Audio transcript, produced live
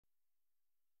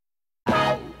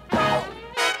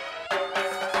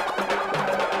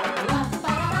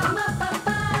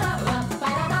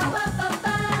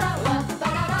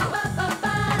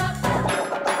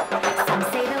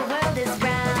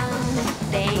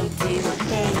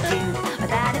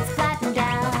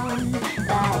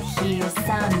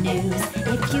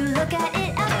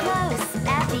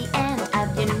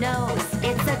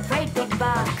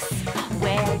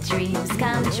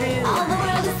All the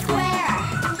world is square.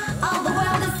 All the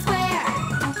world is square.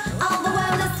 All the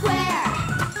world is square.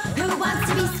 Who wants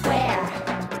to be square?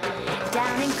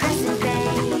 Down in Crescent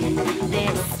Bay,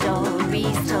 this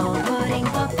story's told. Pudding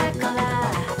for Pecola,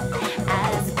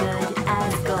 as good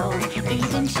as gold.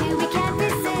 Even Chewy can't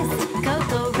resist.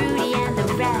 Coco, Rudy, and the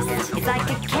rest. It's like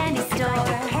a candy store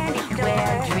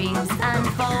where dreams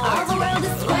unfold. All the world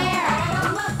is square.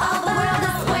 All the world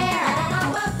is square.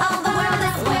 All the world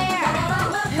is square.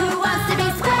 Who wants to be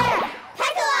square?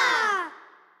 Pecola!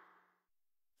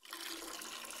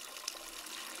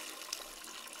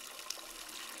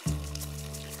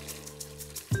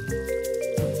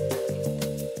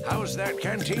 How's that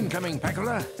canteen coming,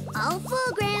 Pecola? All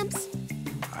full, Gramps.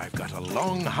 I've got a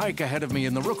long hike ahead of me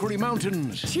in the Rookery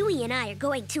Mountains. Chewy and I are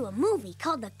going to a movie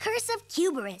called The Curse of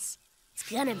Cuberus. It's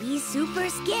gonna be super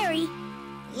scary.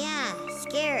 Yeah,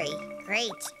 scary.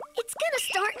 Great. It's gonna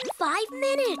start in 5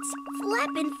 minutes.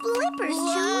 Flapping flippers,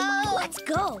 Chewy. Let's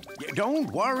go.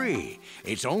 Don't worry.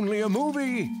 It's only a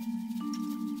movie.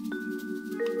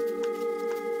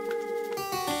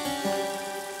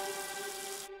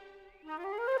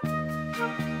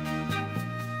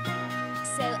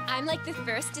 So I'm like the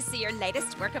first to see your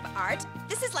latest work of art.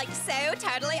 This is like so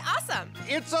totally awesome.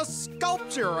 It's a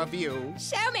sculpture of you.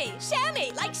 Show me,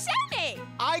 like show me.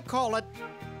 I call it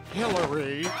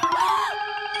Hillary.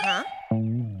 Huh?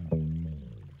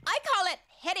 I call it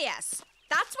hideous.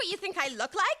 That's what you think I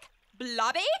look like?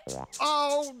 Blobby?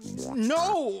 Oh,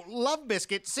 no, Love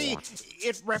Biscuit. See,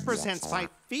 it represents my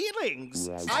feelings.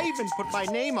 I even put my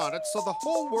name on it so the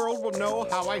whole world will know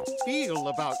how I feel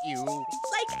about you.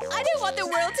 Like, I don't want the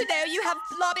world to know you have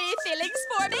blobby feelings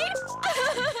for me.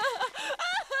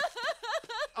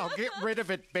 I'll get rid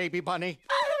of it, baby bunny.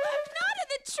 Not in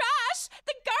the trash.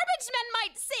 The garbage men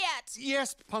might see it.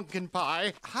 Yes, pumpkin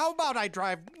pie. How about I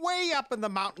drive way up in the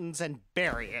mountains and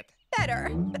bury it? Better,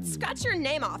 but scratch your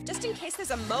name off just in case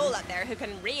there's a mole out there who can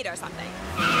read or something.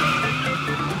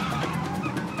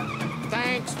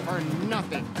 Thanks for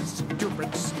nothing,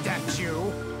 stupid statue.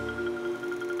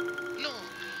 Look,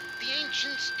 the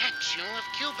ancient statue of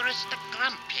Cuberus the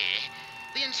Grumpy.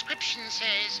 The inscription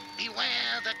says,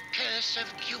 "Beware the curse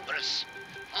of Cuberus.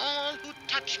 All who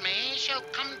touch me shall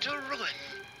come to ruin."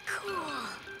 Cool.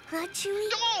 Huh, Chewy?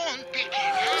 Don't pick it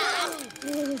up!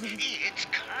 It's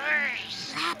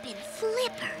cursed. Flapping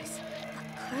flippers. A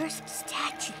cursed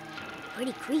statue.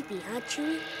 Pretty creepy, huh,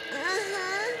 Chewy?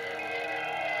 Uh-huh.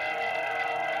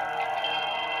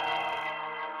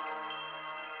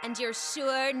 And you're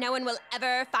sure no one will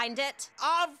ever find it?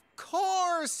 Of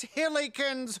course,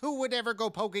 Hillikins. Who would ever go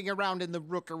poking around in the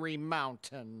Rookery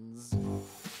Mountains?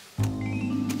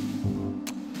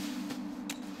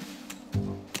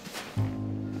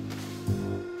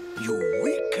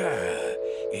 Eureka!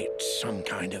 It's some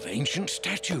kind of ancient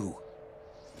statue.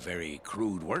 Very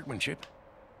crude workmanship.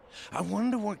 I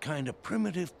wonder what kind of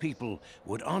primitive people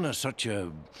would honor such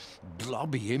a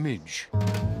blobby image.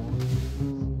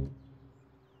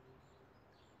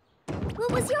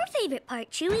 What was your favorite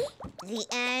part, Chewy? The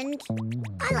end.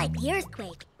 I like the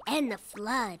earthquake and the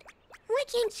flood. Why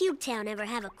can't Cubetown ever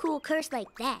have a cool curse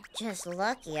like that? Just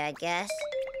lucky, I guess.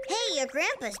 Hey, your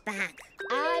grandpa's back.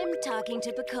 I'm talking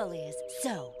to Pecolius.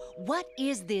 So, what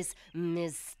is this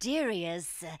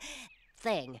mysterious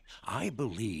thing? I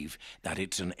believe that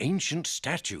it's an ancient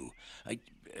statue,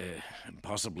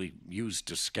 possibly used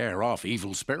to scare off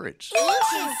evil spirits.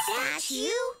 Ancient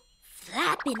statue?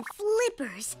 Flapping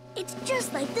flippers. It's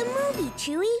just like the movie,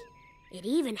 Chewy. It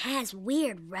even has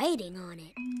weird writing on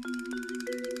it.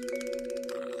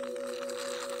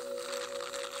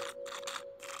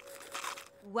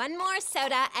 One more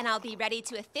soda and I'll be ready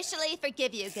to officially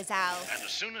forgive you, Gazelle. And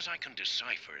as soon as I can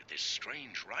decipher this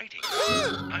strange writing,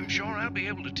 I'm sure I'll be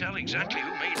able to tell exactly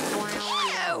who made it.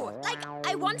 No! Like,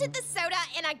 I wanted the soda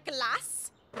in a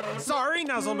glass. Sorry,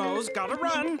 Nuzzlenose. Gotta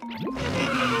run.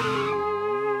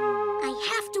 I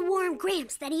have to warn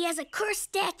Gramps that he has a cursed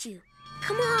statue.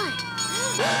 Come on.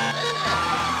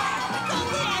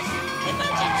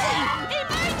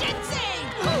 Emergency!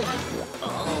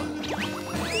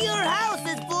 Your house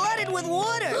is flooded with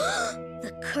water.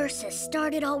 The curse has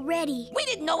started already. We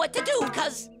didn't know what to do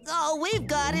because all we've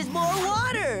got is more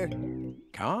water.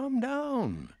 Calm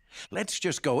down. Let's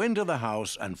just go into the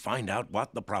house and find out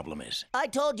what the problem is. I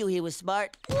told you he was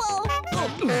smart. Whoa!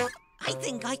 Oh, I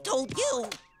think I told you.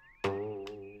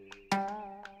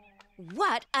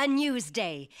 What a news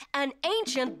day. An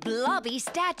ancient blobby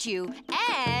statue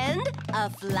and a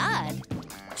flood.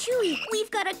 Chewy,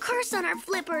 we've got a curse on our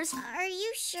flippers. Are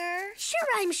you sure? Sure,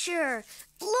 I'm sure.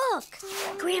 Look,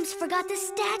 Gramps forgot the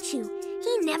statue.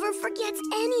 He never forgets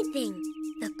anything.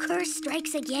 The curse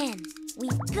strikes again.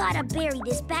 We've gotta bury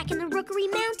this back in the Rookery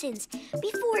Mountains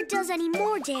before it does any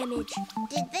more damage.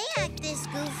 Did they act this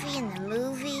goofy in the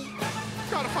movie?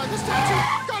 Gotta find the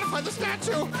statue! Gotta find the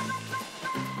statue!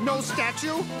 No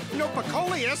statue, no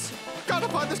Pecolius. Gotta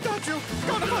find the statue!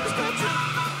 Gotta find the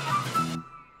statue!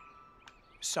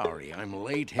 Sorry, I'm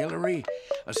late, Hillary.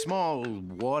 A small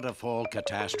waterfall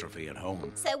catastrophe at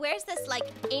home. So where's this, like,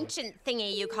 ancient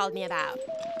thingy you called me about?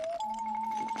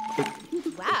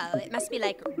 Wow, it must be,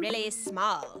 like, really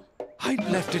small. I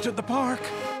left it at the park.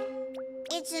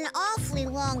 It's an awfully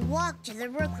long walk to the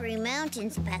Rookery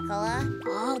Mountains, Pecola.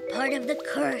 All part of the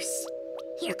curse.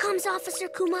 Here comes Officer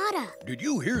Kumada. Did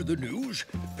you hear the news?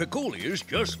 Pecolius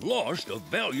just lost a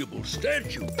valuable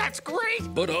statue. That's great!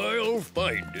 But I'll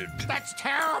find it. That's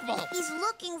terrible! He's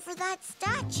looking for that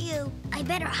statue. I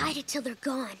better hide it till they're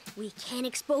gone. We can't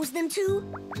expose them to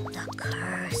the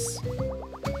curse.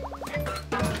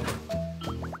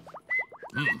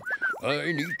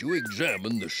 I need to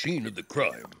examine the scene of the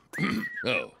crime.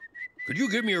 Now, could you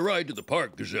give me a ride to the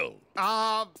park, Gazelle?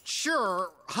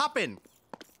 Sure. Hop in.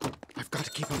 I've got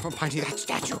to keep him from finding that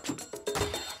statue.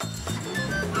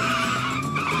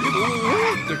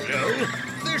 Gazelle,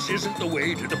 this isn't the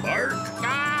way to the park.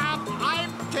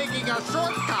 I'm taking a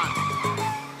shortcut.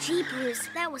 Jeepers,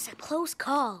 that was a close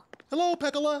call. Hello,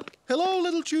 Pecola. Hello,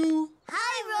 Little Chu.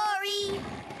 Hi, Rory.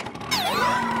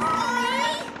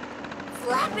 Rory!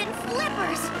 Flappin'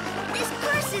 flippers! This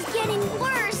curse is getting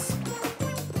worse.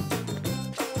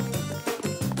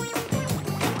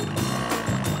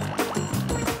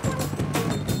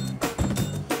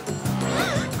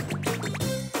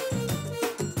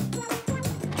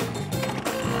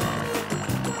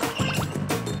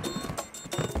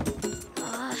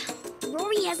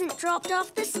 Rory hasn't dropped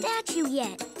off the statue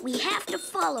yet. We have to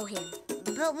follow him.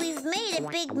 But we've made a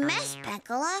big mess,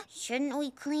 Pecola. Shouldn't we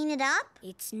clean it up?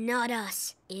 It's not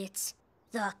us. It's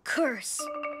the curse.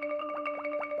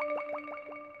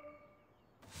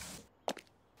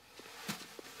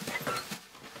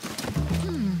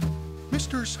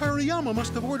 Mr. Sariyama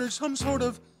must have ordered some sort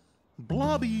of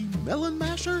blobby melon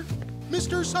masher.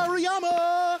 Mr.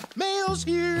 Sariyama! Mail's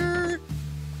here!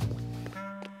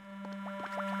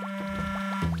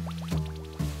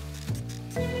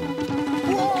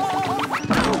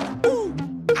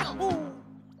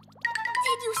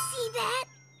 Did you see that?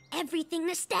 Everything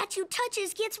the statue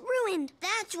touches gets ruined.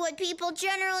 That's what people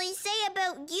generally say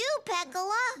about you,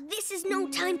 Pecola. This is no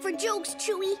time for jokes,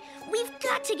 Chewy. We've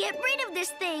got to get rid of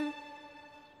this thing.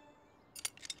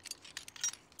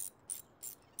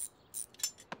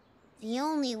 The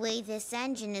only way this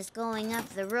engine is going up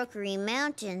the Rookery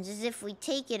Mountains is if we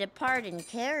take it apart and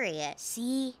carry it.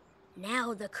 See?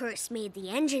 Now the curse made the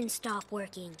engine stop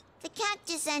working. The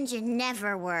cactus engine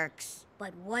never works.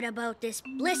 But what about this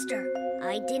blister?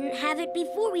 I didn't have it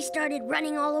before we started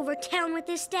running all over town with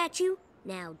this statue.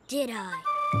 Now did I?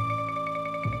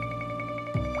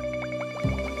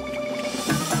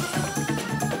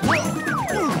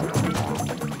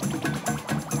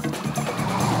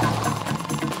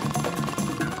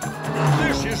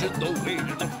 This isn't the way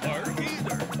to the park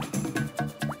either.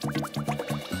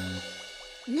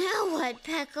 Now what,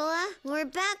 Pecola? We're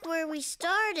back where we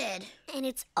started. And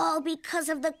it's all because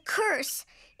of the curse.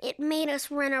 It made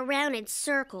us run around in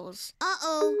circles.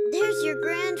 Uh-oh, there's your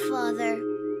grandfather.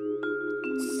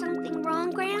 Something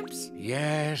wrong, Gramps?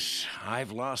 Yes,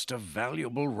 I've lost a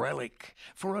valuable relic.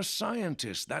 For a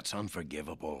scientist, that's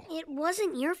unforgivable. It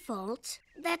wasn't your fault.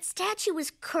 That statue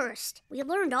is cursed. We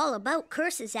learned all about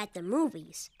curses at the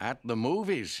movies. At the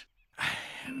movies?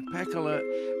 Pecola,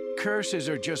 curses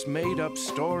are just made-up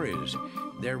stories.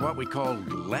 They're what we call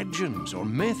legends or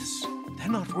myths. They're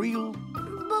not real.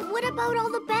 But what about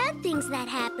all the bad things that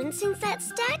happened since that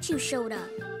statue showed up?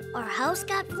 Our house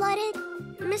got flooded.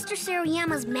 Mr.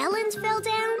 Sariyama's melons fell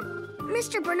down.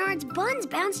 Mr. Bernard's buns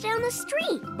bounced down the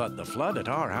street. But the flood at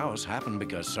our house happened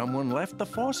because someone left the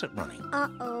faucet running.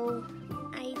 Uh-oh.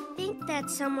 I think that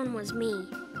someone was me.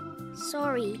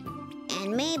 Sorry.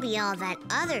 And maybe all that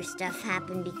other stuff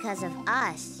happened because of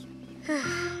us.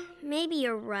 Maybe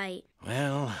you're right.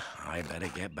 Well, I better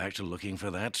get back to looking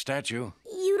for that statue.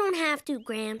 You don't have to,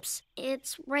 Gramps.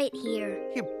 It's right here.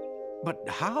 Yeah, but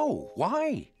how?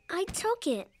 Why? I took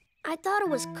it. I thought it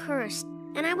was cursed,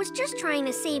 and I was just trying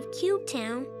to save Cube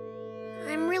Town.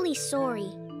 I'm really sorry.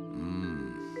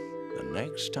 The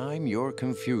next time you're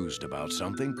confused about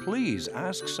something, please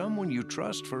ask someone you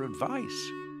trust for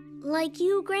advice. Like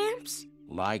you, Gramps?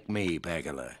 Like me,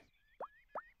 Pecola.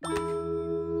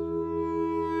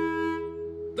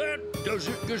 does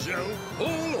it, Gazelle.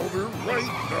 Pull over right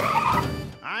now.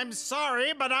 I'm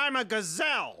sorry, but I'm a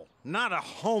gazelle, not a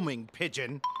homing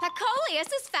pigeon. Pecolius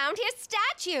has found his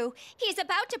statue. He's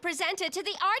about to present it to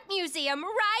the art museum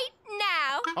right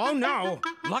now. Oh, no.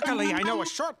 Luckily, I know a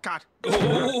shortcut.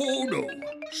 Oh, no.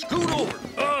 Scoot over.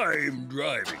 I'm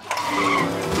driving.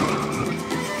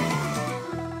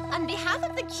 On behalf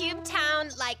of the Cube Town,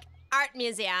 Art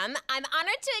Museum, I'm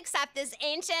honored to accept this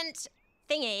ancient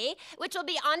thingy, which will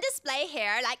be on display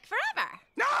here, forever.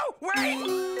 No,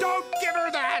 wait! Don't give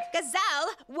her that!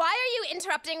 Gazelle, why are you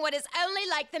interrupting what is only,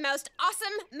 the most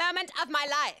awesome moment of my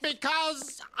life?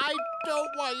 Because I don't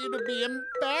want you to be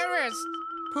embarrassed,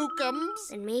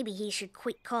 Pookums. And maybe he should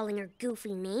quit calling her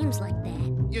goofy names like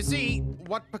that. You see,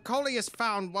 what Pecolius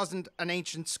found wasn't an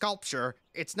ancient sculpture.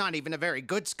 It's not even a very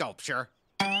good sculpture.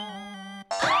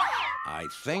 I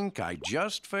think I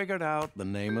just figured out the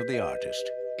name of the artist.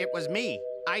 It was me.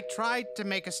 I tried to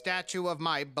make a statue of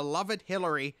my beloved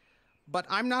Hillary, but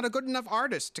I'm not a good enough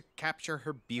artist to capture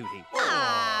her beauty.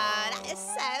 Aw, that is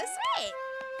so sweet.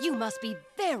 You must be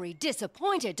very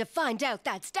disappointed to find out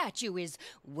that statue is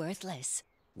worthless.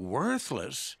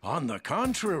 Worthless? On the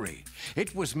contrary,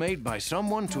 it was made by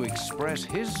someone to express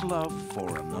his love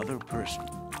for another person.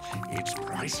 It's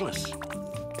priceless.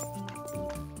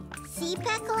 See,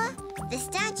 Pecola? The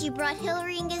statue brought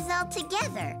Hillary and Gazelle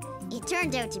together. It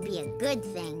turned out to be a good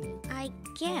thing. I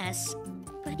guess.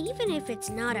 But even if it's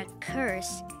not a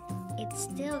curse, it's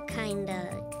still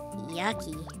kinda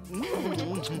yucky.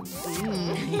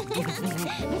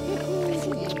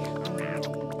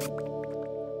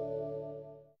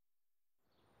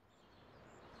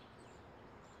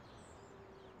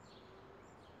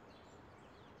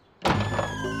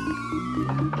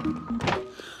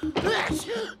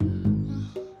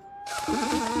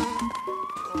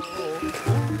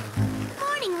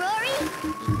 Morning, Rory.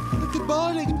 Good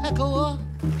morning, Pecola.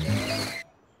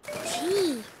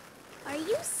 Gee, are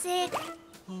you sick?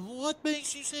 What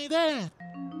makes you say that?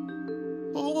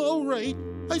 Oh, all right.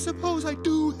 I suppose I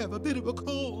do have a bit of a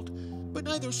cold, but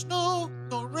neither snow,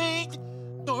 nor rain,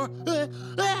 nor a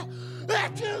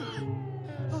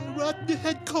rotten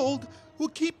head cold will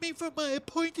keep me from my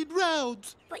appointed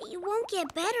rounds. But you won't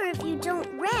get better if you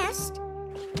don't rest.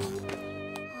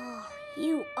 Oh,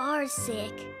 you are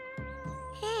sick.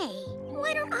 Hey,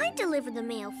 why don't I deliver the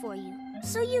mail for you,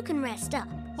 so you can rest up?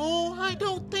 Oh, I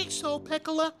don't think so,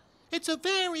 Pecola. It's a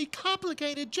very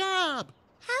complicated job.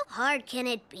 How hard can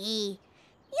it be?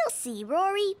 You'll see,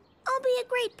 Rory. I'll be a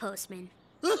great postman.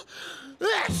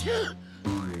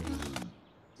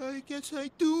 I guess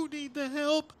I do need the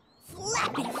help.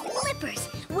 Flappy flippers!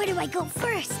 Where do I go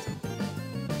first?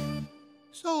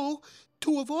 So,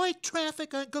 to avoid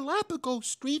traffic on Galapagos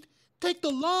Street, take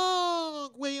the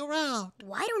long way around.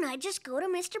 Why don't I just go to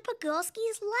Mr.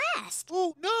 Pogolski's last?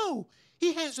 Oh, no!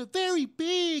 He has a very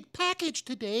big package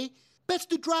today. Best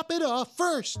to drop it off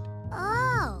first.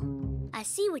 Oh, I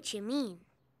see what you mean.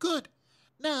 Good.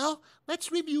 Now,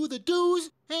 let's review the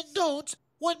do's and don'ts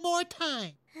one more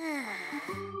time.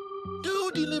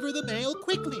 Do deliver the mail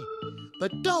quickly,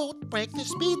 but don't break the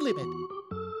speed limit.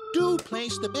 Do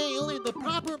place the mail in the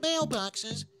proper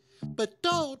mailboxes, but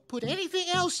don't put anything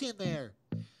else in there.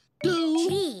 Do...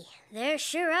 Gee, there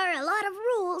sure are a lot of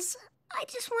rules. I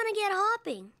just want to get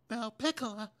hopping. Now,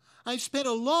 Pecola, I've spent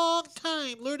a long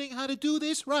time learning how to do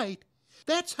this right.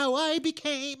 That's how I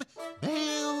became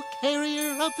Mail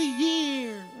Carrier of the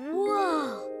Year.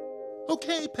 Whoa!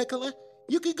 Okay, Pecola,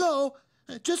 you can go.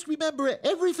 Just remember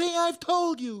everything I've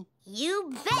told you.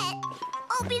 You bet!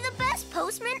 I'll be the best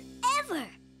postman ever!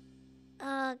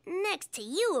 Next to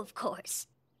you, of course.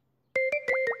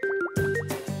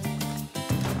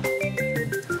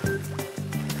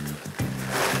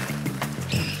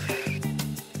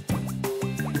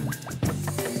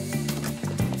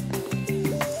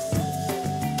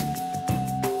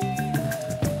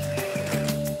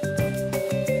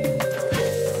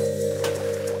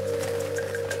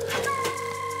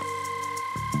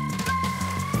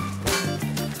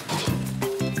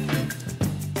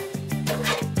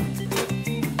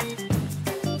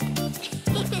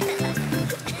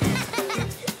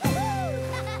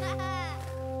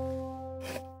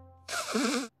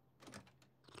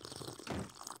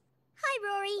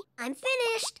 I'm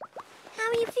finished. How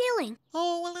are you feeling?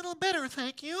 Oh, a little better,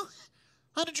 thank you.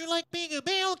 How did you like being a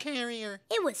mail carrier?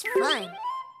 It was fun.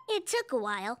 It took a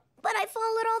while, but I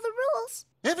followed all the rules.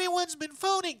 Everyone's been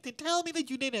phoning to tell me that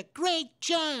you did a great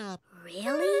job.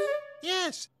 Really?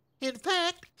 Yes. In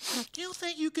fact, do you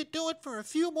think you could do it for a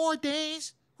few more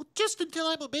days? Well, just until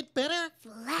I'm a bit better?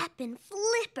 Flappin'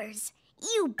 flippers.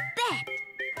 You bet.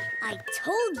 I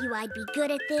told you I'd be good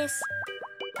at this.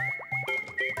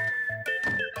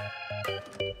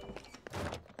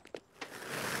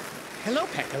 Hello,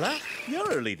 Pecola. You're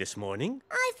early this morning.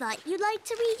 I thought you'd like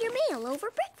to read your mail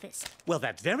over breakfast. Well,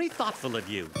 that's very thoughtful of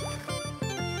you.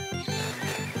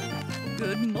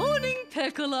 Good morning,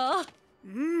 Pecola.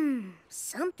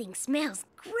 Something smells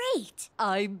great.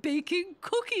 I'm baking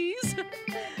cookies.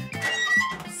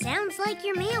 Sounds like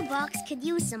your mailbox could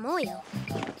use some oil.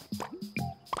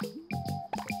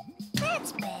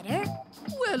 That's better.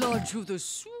 Well, aren't you the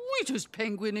sweetest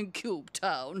penguin in Cube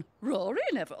Town? Rory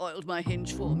never oiled my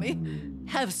hinge for me.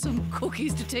 Have some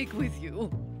cookies to take with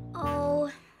you.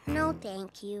 Oh, no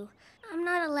thank you. I'm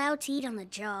not allowed to eat on the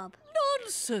job.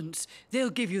 Nonsense.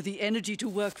 They'll give you the energy to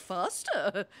work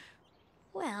faster.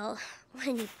 Well,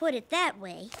 when you put it that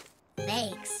way,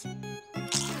 thanks.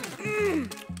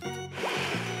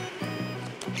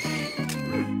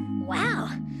 Wow,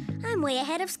 I'm way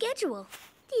ahead of schedule.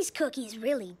 These cookies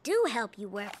really do help you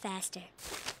work faster.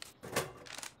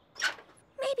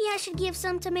 Maybe I should give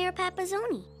some to Mayor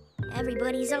Papazzoni.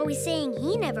 Everybody's always saying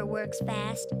he never works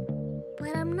fast.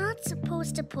 But I'm not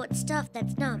supposed to put stuff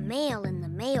that's not mail in the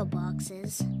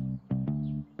mailboxes.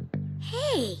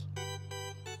 Hey!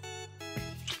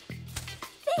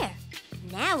 There.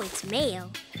 Now it's mail.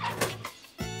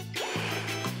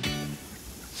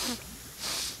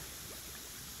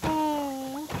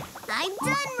 I'm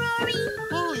done, Rory.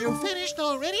 Oh, you're finished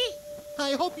already?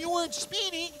 I hope you weren't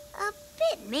speeding. A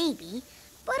bit, maybe.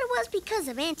 But it was because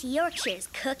of Auntie Yorkshire's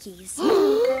cookies.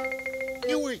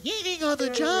 You were eating on the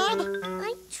job?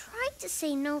 I tried to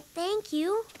say no thank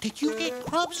you. Did you get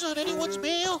crumbs on anyone's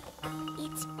mail?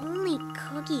 It's only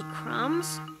cookie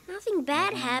crumbs. Nothing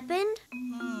bad happened.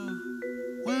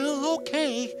 Well,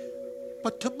 okay.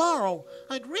 But tomorrow,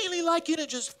 I'd really like you to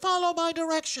just follow my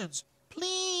directions.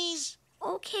 Please?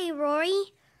 Okay,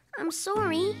 Rory. I'm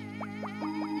sorry.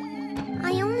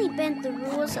 I only bent the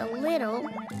rules a little.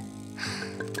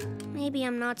 Maybe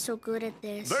I'm not so good at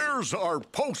this. There's our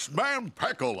postman,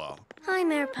 Pecola. Hi,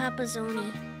 Mayor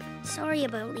Papazzoni. Sorry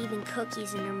about leaving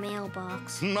cookies in your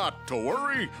mailbox. Not to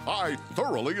worry. I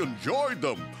thoroughly enjoyed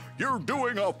them. You're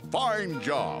doing a fine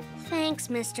job. Thanks,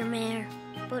 Mr. Mayor.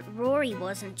 But Rory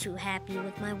wasn't too happy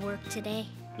with my work today.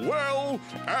 Well,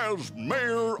 as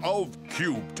mayor of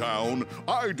Cube Town,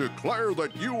 I declare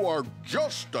that you are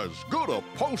just as good a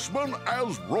postman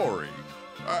as Rory.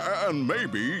 And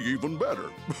maybe even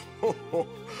better.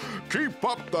 Keep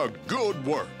up the good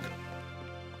work.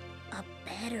 A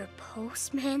better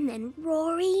postman than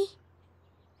Rory?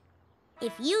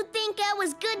 If you think I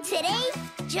was good today,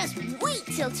 just wait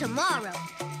till tomorrow.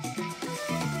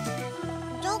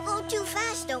 Don't go too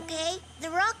fast, okay? The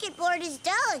rocket board is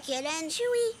delicate and...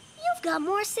 Chewy, you've got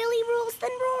more silly rules than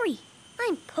Rory.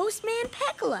 I'm Postman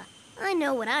Pecola. I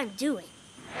know what I'm doing.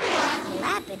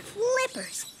 Flapping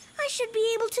flippers. I should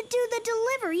be able to do the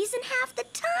deliveries in half the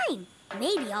time.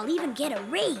 Maybe I'll even get a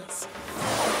raise.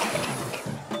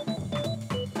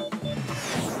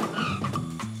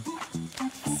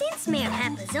 Since Mayor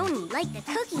Papazzoni liked the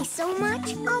cookies so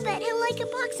much, I'll bet he'll like a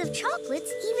box of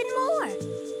chocolates even more.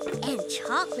 And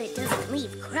chocolate doesn't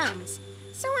leave crumbs,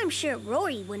 so I'm sure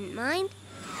Rory wouldn't mind.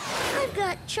 I've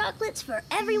got chocolates for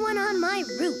everyone on my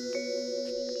route.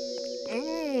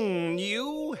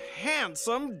 You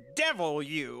handsome devil,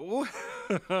 you.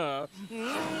 No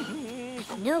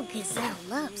gazelle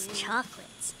loves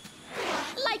chocolates.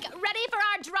 Like, ready for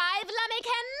our drive,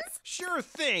 Lummikins? Sure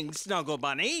thing, Snuggle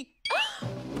Bunny.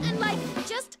 And, like,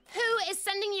 just who is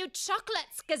sending you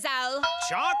chocolates, Gazelle?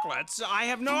 Chocolates? I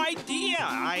have no idea.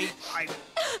 I...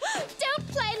 Don't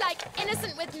play like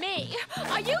innocent with me.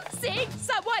 Are you seeing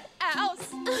someone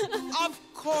else? Of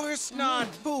course not,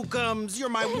 Bookums. You're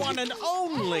my one and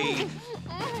only.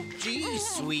 Gee,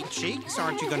 sweet cheeks,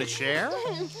 aren't you gonna share?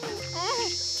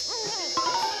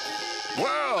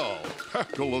 Well,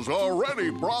 Pecola's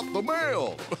already brought the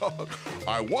mail.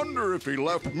 I wonder if he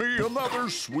left me another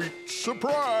sweet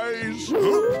surprise.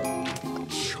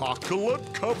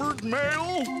 Chocolate-covered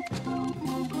mail?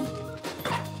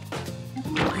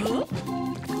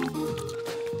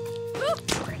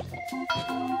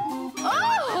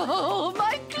 Oh,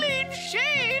 my clean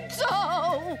sheets!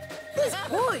 Oh! This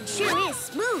board sure is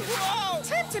smooth. Whoa.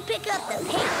 Time to pick up the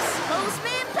pace.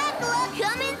 Postman Pecola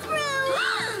coming through.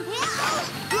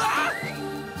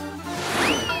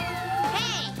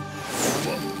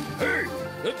 Hey,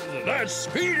 that's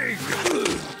speeding!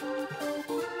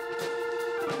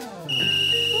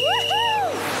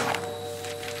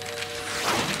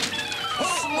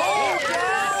 Slow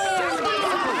down!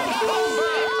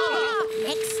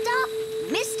 Next stop,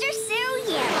 Mr.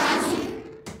 Cereals.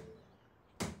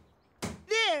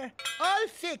 There, all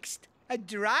fixed. A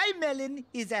dry melon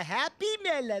is a happy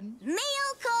melon. Mail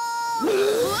call!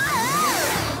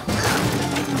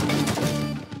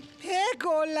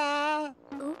 Pecola!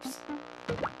 Oops.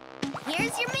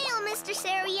 Here's your mail, Mr.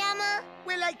 Sarayama.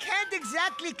 Well, I can't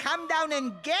exactly come down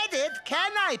and get it,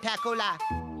 can I, Pecola?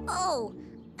 Oh,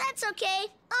 that's okay.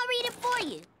 I'll read it for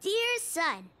you. Dear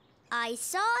son, I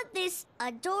saw this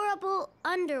adorable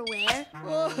underwear,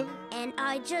 and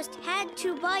I just had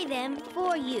to buy them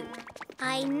for you.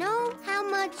 I know how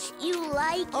much you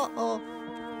like...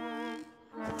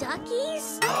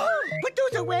 duckies? Put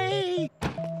those away!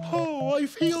 Oh, I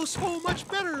feel so much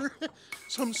better.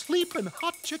 Some sleep and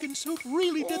hot chicken soup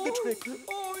really did the trick.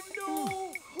 Oh,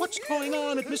 no! What's going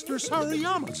on at Mr.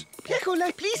 Sarayama's?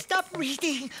 Pecola, please stop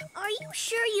reading. Are you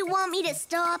sure you want me to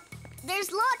stop?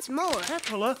 There's lots more.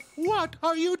 Pecola, what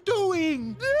are you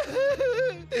doing?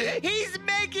 He's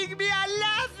making me a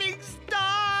laughing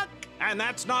stock! And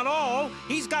that's not all.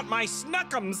 He's got my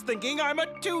snuckums thinking I'm a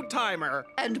two-timer.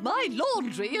 And my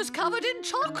laundry is covered in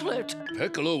chocolate.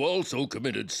 Pecola also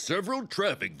committed several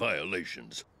traffic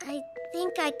violations. I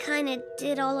think I kind of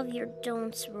did all of your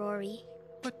don'ts, Rory.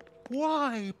 But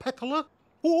why, Pecola?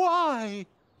 Why?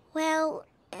 Well,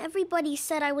 everybody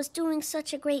said I was doing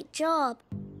such a great job,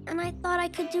 and I thought I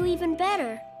could do even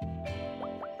better.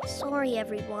 Sorry,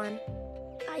 everyone.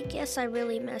 I guess I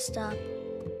really messed up.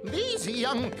 These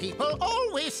young people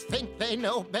always think they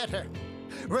know better.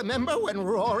 Remember when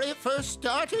Rory first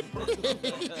started?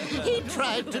 He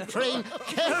tried to train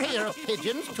carrier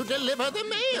pigeons to deliver the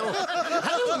mail.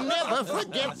 I'll never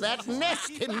forget that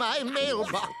nest in my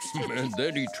mailbox. And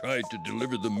then he tried to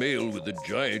deliver the mail with a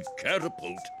giant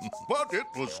catapult. But it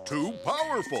was too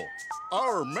powerful.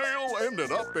 Our mail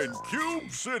ended up in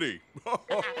Cube City.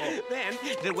 Then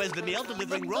there was the mail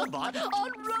delivering robot.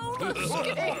 On roller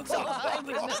skates. I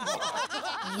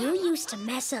remember. You used to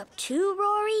mess up too,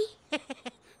 Rory?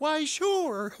 Why,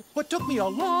 sure. But took me a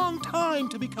long time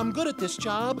to become good at this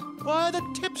job. Why, the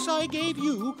tips I gave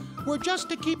you were just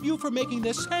to keep you from making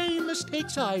the same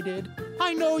mistakes I did.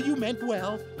 I know you meant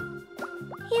well.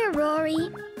 Here,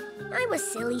 Rory. I was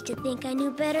silly to think I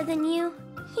knew better than you.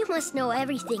 You must know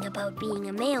everything about being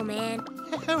a mailman.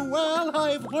 Well,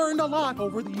 I've learned a lot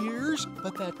over the years,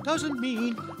 but that doesn't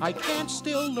mean I can't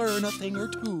still learn a thing or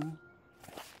two.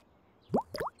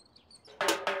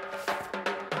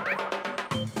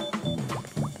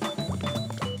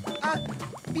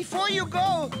 Before you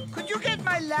go, could you get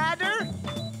my ladder?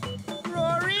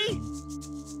 Rory?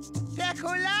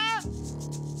 Pecola?